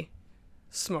incredibly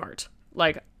smart.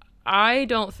 Like, I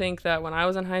don't think that when I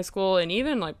was in high school, and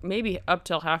even, like, maybe up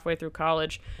till halfway through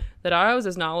college, that I was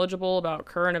as knowledgeable about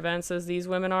current events as these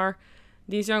women are.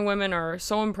 These young women are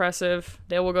so impressive.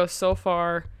 They will go so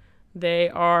far. They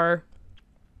are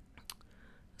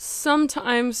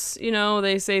sometimes,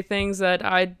 they say things that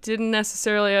I didn't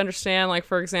necessarily understand. Like,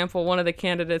 for example, one of the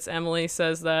candidates, Emily,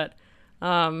 says that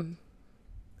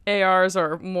ARs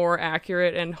are more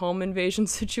accurate in home invasion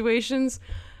situations.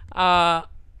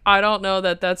 I don't know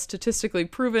that that's statistically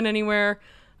proven anywhere.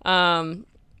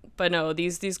 But no,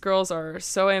 these girls are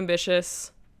so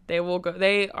ambitious. They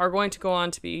are going to go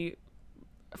on to be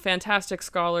fantastic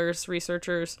scholars,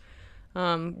 researchers,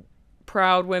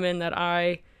 proud women that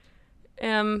I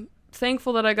am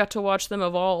thankful that I got to watch them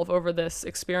evolve over this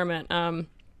experiment. In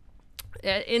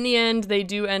the end, they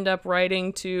do end up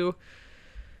writing to,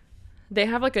 they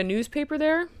have like a newspaper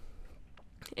there,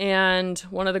 and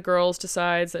one of the girls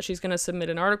decides that she's going to submit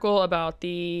an article about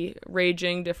the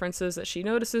raging differences that she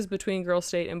notices between girl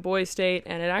state and boy state,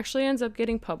 and it actually ends up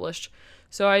getting published.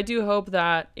 So I do hope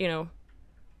that,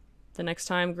 the next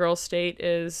time girl state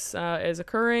is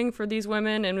occurring for these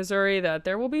women in Missouri, that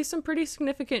there will be some pretty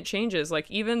significant changes.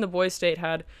 Like, even the boy state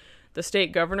had the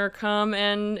state governor come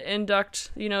and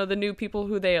induct, the new people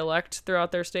who they elect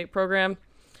throughout their state program,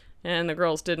 and the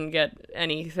girls didn't get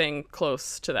anything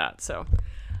close to that. So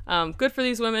good for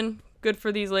these women, good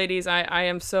for these ladies. I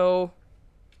am so,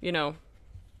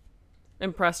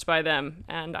 impressed by them,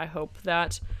 and I hope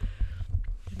that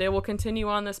they will continue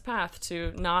on this path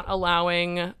to not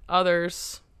allowing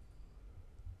others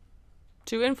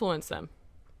to influence them.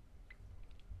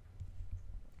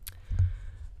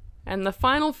 And the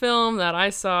final film that I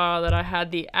saw that I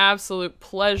had the absolute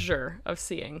pleasure of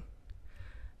seeing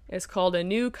is called A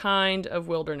New Kind of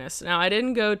Wilderness. Now, I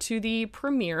didn't go to the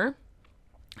premiere.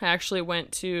 I actually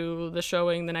went to the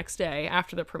showing the next day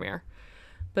after the premiere.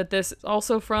 But this is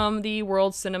also from the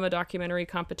World Cinema Documentary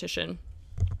Competition.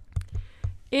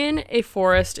 In a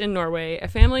forest in Norway, a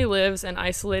family lives an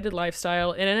isolated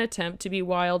lifestyle in an attempt to be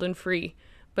wild and free,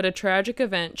 but a tragic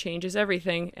event changes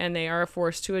everything, and they are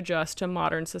forced to adjust to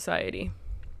modern society.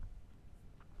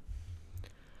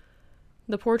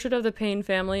 The portrait of the Payne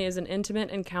family is an intimate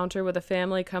encounter with a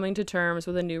family coming to terms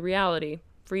with a new reality.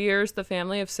 For years, the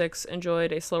family of 6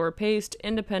 enjoyed a slower-paced,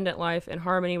 independent life in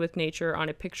harmony with nature on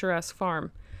a picturesque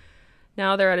farm.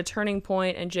 Now they're at a turning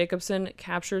point, and Jacobson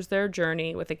captures their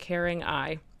journey with a caring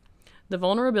eye. The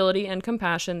vulnerability and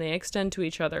compassion they extend to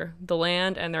each other, the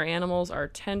land and their animals are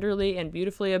tenderly and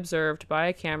beautifully observed by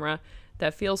a camera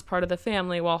that feels part of the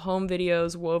family, while home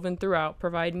videos woven throughout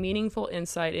provide meaningful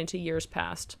insight into years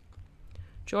past.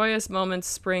 Joyous moments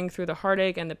spring through the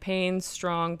heartache, and the Payne's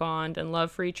strong bond and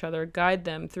love for each other guide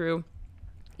them through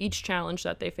each challenge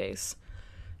that they face.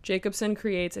 Jacobson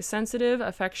creates a sensitive,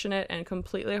 affectionate, and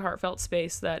completely heartfelt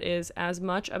space that is as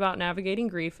much about navigating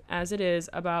grief as it is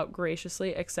about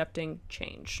graciously accepting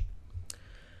change.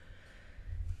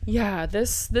 Yeah,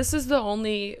 this is the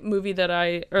only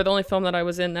the only film that I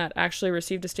was in that actually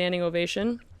received a standing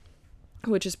ovation,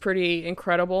 which is pretty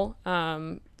incredible.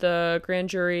 The grand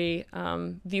jury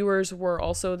viewers were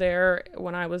also there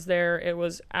when I was there. It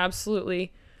was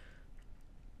absolutely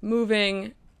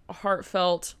moving,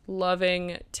 heartfelt,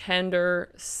 loving,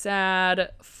 tender, sad,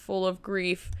 full of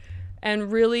grief,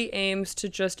 and really aims to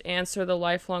just answer the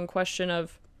lifelong question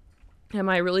of, am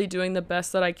I really doing the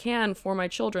best that I can for my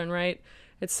children, right?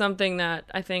 It's something that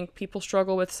I think people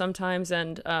struggle with sometimes,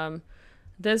 and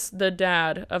the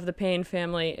dad of the Payne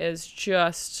family is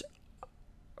just,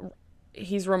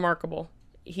 he's remarkable.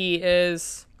 He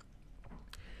is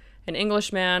an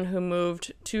Englishman who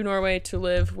moved to Norway to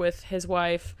live with his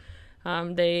wife.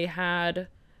 They had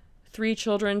 3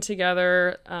 children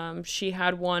together. She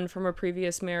had 1 from a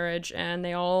previous marriage, and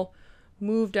they all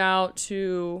moved out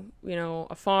to,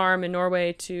 a farm in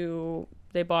Norway.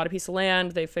 They bought a piece of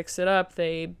land, they fixed it up,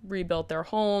 they rebuilt their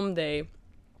home, they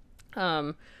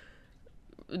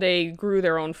grew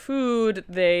their own food,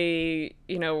 they,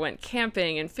 went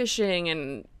camping and fishing,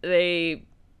 and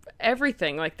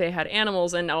everything, like they had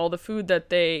animals, and all the meat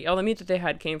that they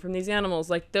had came from these animals,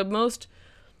 like the most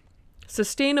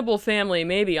sustainable family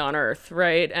maybe on earth,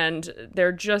 right? And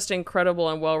they're just incredible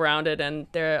and well-rounded, and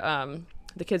the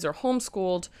kids are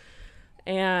homeschooled,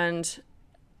 and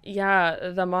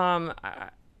yeah, the mom,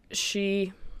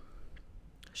 she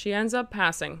ends up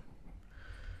passing.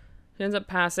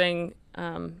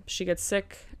 She gets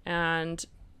sick, and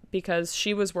because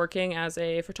she was working as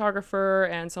a photographer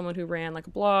and someone who ran like a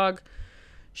blog,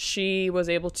 she was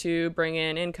able to bring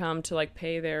in income to like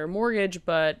pay their mortgage,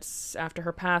 but after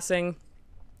her passing,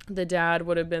 the dad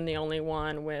would have been the only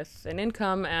one with an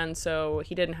income, and so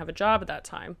he didn't have a job at that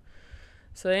time.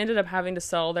 So they ended up having to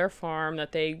sell their farm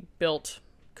that they built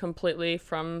completely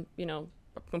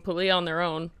on their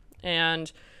own,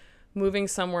 and moving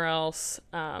somewhere else,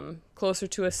 closer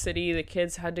to a city. The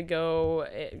kids had to go,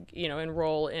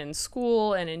 enroll in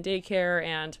school and in daycare,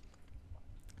 and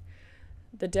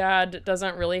the dad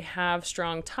doesn't really have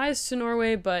strong ties to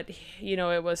Norway, but,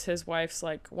 it was his wife's,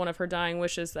 one of her dying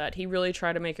wishes that he really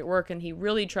try to make it work, and he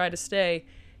really tried to stay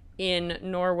in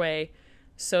Norway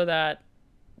so that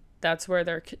that's where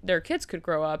their kids could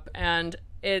grow up. And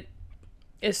it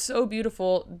is so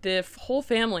beautiful. The whole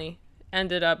family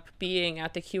ended up being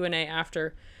at the Q&A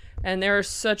after, and there are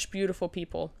such beautiful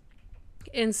people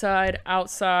inside,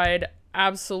 outside,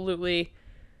 absolutely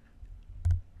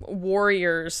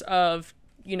warriors of,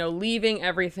 leaving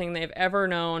everything they've ever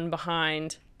known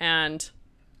behind and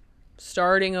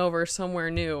starting over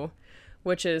somewhere new,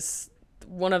 which is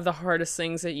one of the hardest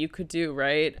things that you could do,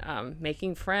 right?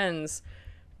 Making friends,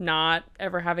 not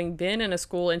ever having been in a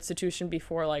school institution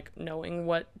before, like knowing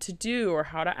what to do or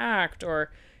how to act,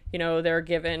 or, they're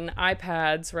given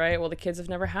iPads, right? Well, the kids have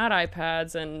never had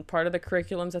iPads, and part of the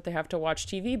curriculum's that they have to watch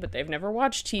TV, but they've never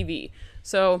watched TV.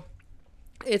 So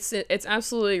it's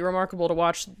absolutely remarkable to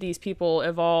watch these people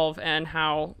evolve, and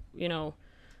how,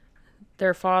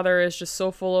 their father is just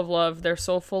so full of love. They're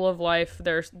so full of life.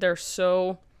 They're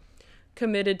so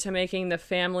committed to making the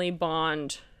family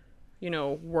bond,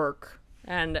 work.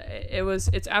 And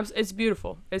it's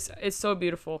beautiful. It's so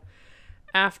beautiful.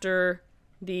 After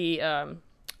the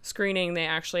screening, they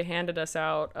actually handed us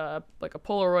out like a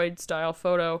Polaroid style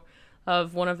photo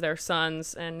of one of their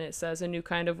sons, and it says "A New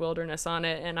Kind of Wilderness" on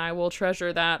it, and I will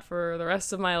treasure that for the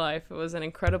rest of my life. It was an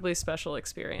incredibly special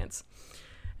experience.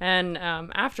 And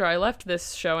after I left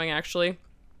this showing, actually,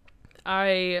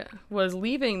 I was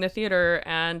leaving the theater,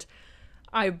 and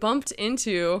I bumped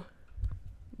into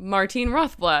Martine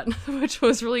Rothblatt, which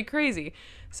was really crazy.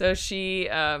 So she,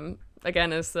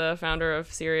 again, is the founder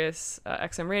of Sirius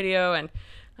XM Radio, and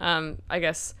I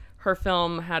guess her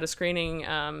film had a screening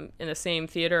in the same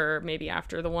theater maybe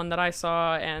after the one that I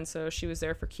saw, and so she was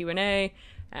there for Q&A,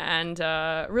 and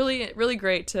really, really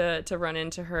great to run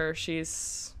into her.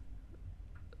 She's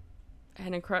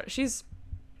she's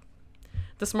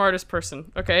the smartest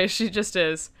person, okay? She just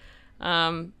is.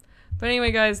 But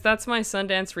anyway, guys, that's my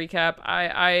Sundance recap.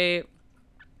 I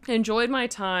enjoyed my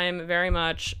time very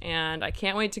much, and I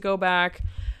can't wait to go back.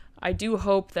 I do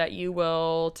hope that you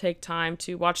will take time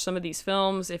to watch some of these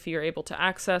films if you're able to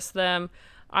access them.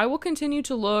 I will continue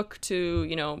to look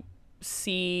to,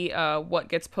 see what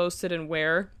gets posted and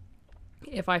where,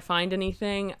 if I find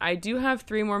anything. I do have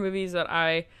 3 more movies that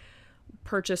I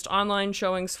purchased online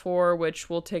showings for, which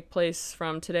will take place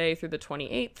from today through the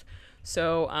 28th.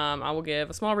 So I will give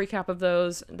a small recap of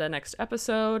those the next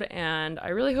episode, and I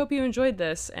really hope you enjoyed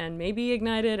this and maybe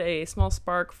ignited a small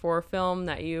spark for a film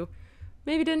that you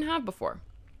maybe didn't have before.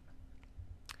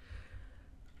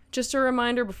 Just a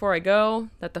reminder before I go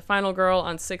that The Final Girl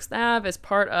on 6th Ave is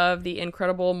part of the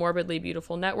incredible Morbidly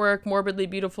Beautiful network. Morbidly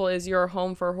Beautiful is your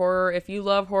home for horror. If you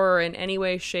love horror in any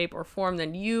way, shape, or form,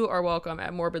 then you are welcome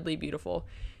at Morbidly Beautiful.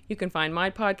 You can find my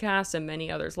podcast and many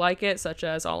others like it, such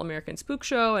as All American Spook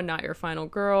Show and Not Your Final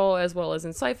Girl, as well as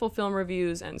insightful film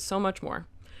reviews and so much more.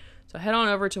 So head on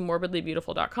over to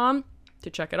morbidlybeautiful.com to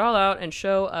check it all out and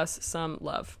show us some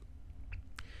love.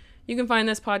 You can find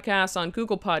this podcast on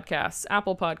Google Podcasts,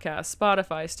 Apple Podcasts,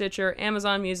 Spotify, Stitcher,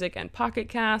 Amazon Music, and Pocket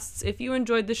Casts. If you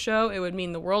enjoyed the show, it would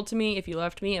mean the world to me if you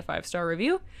left me a 5-star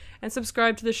review and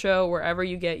subscribe to the show wherever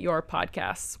you get your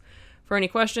podcasts. For any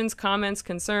questions, comments,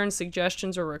 concerns,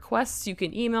 suggestions, or requests, you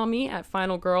can email me at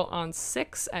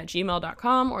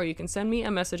finalgirlon6@gmail.com, or you can send me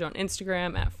a message on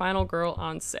Instagram at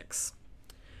finalgirlon6.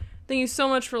 Thank you so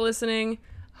much for listening.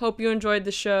 Hope you enjoyed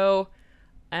the show.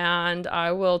 And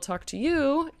I will talk to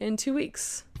you in 2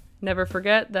 weeks. Never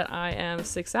forget that I am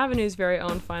 6th Avenue's very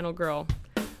own Final Girl.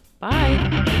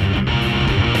 Bye!